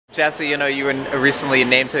Jesse, you were recently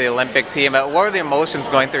named to the Olympic team. What were the emotions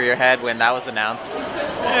going through your head when that was announced?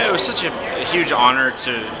 Yeah, it was such a huge honor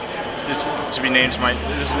to be named.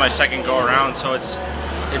 This is my second go around, so it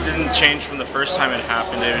didn't change from the first time it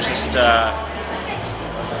happened. It was just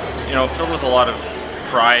filled with a lot of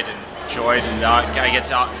pride and joy, and I get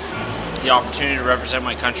the opportunity to represent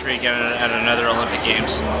my country again at another Olympic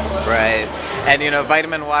Games. Right. And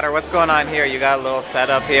vitamin water, what's going on here? You got a little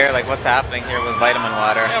setup here, like what's happening here with vitamin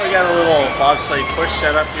water? Yeah, we got a little bobsledding push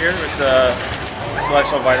set up here with the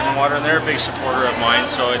cholesterol vitamin water, and they're a big supporter of mine,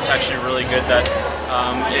 so it's actually really good that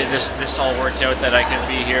this all worked out, that I could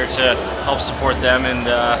be here to help support them and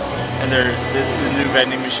the new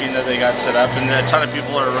vending machine that they got set up, and a ton of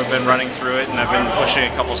people have been running through it, and I've been pushing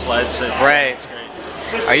a couple sleds. So it's great.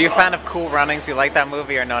 Are you a fan of Cool Runnings? You like that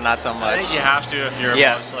movie or no, not so much? I think you have to if you're a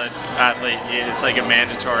bobsled athlete. It's like a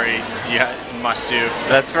mandatory must do.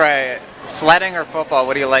 That's right. Sledding or football,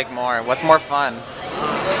 what do you like more? What's more fun?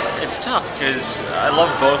 It's tough because I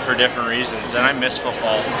love both for different reasons, and I miss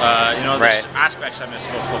football. There's aspects I miss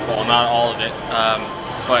about football, not all of it.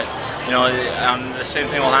 But the same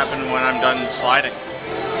thing will happen when I'm done sliding.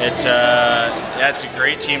 It's a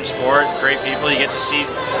great team sport, great people. You get to see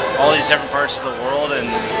all these different parts of the world, and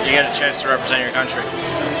you get a chance to represent your country.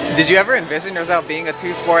 Did you ever envision yourself being a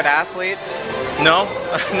two-sport athlete? No,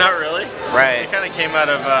 not really. Right. It kind of came out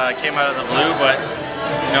of the blue, but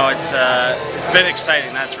it's been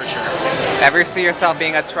exciting, that's for sure. Ever see yourself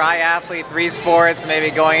being a triathlete, 3 sports,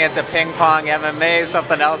 maybe going into ping pong, MMA,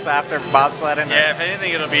 something else after bobsledding? Yeah, if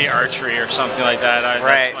anything, it'll be archery or something like that.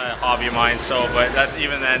 That's my hobby of mine. So, but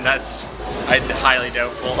that's highly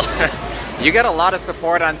doubtful. You get a lot of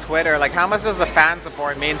support on Twitter. Like, how much does the fan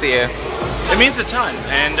support mean to you? It means a ton,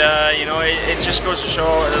 and it just goes to show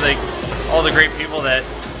like all the great people that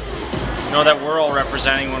that we're all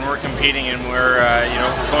representing when we're competing, and we're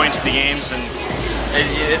going to the games, and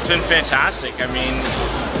it's been fantastic. I mean,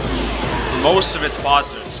 most of it's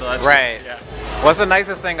positive, so that's right. Good. Yeah. What's the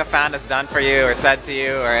nicest thing a fan has done for you or said to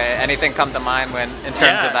you, or anything come to mind in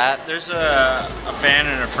terms of that? There's a fan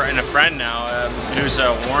and a friend now who's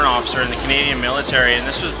a warrant officer in the Canadian military, and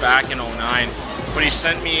this was back in '09. But he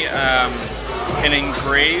sent me an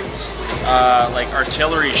engraved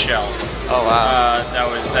artillery shell. Oh wow!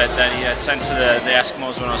 That he had sent to the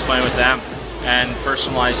Eskimos when I was playing with them, and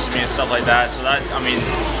personalized to me and stuff like that. So that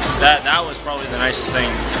was probably the nicest thing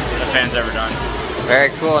the fans ever done. Very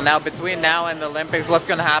cool. Now, between now and the Olympics, what's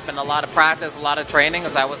going to happen? A lot of practice, a lot of training?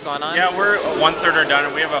 Is that what's going on? Yeah, we're 1/3 are done,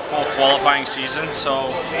 and we have a full qualifying season.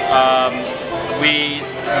 So we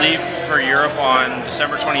leave for Europe on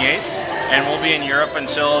December 28th, and we'll be in Europe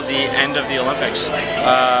until the end of the Olympics,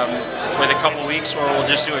 with a couple weeks where we'll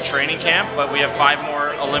just do a training camp. But we have 5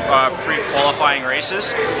 more pre-qualifying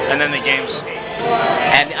races, and then the games.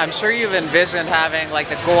 And I'm sure you've envisioned having like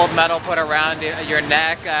the gold medal put around your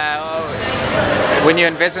neck. When you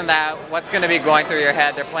envision that, what's going to be going through your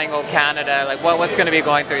head? They're playing Old Canada. Like, what's going to be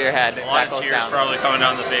going through your head? A lot of tears probably coming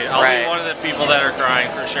down the face. I'll be one of the people that are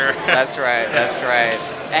crying for sure. That's right. That's right.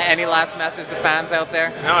 Any last message to fans out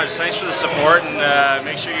there? No, just thanks for the support, and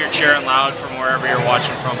make sure you're cheering loud from wherever you're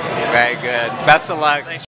watching from. Very good. Best of luck. Thanks.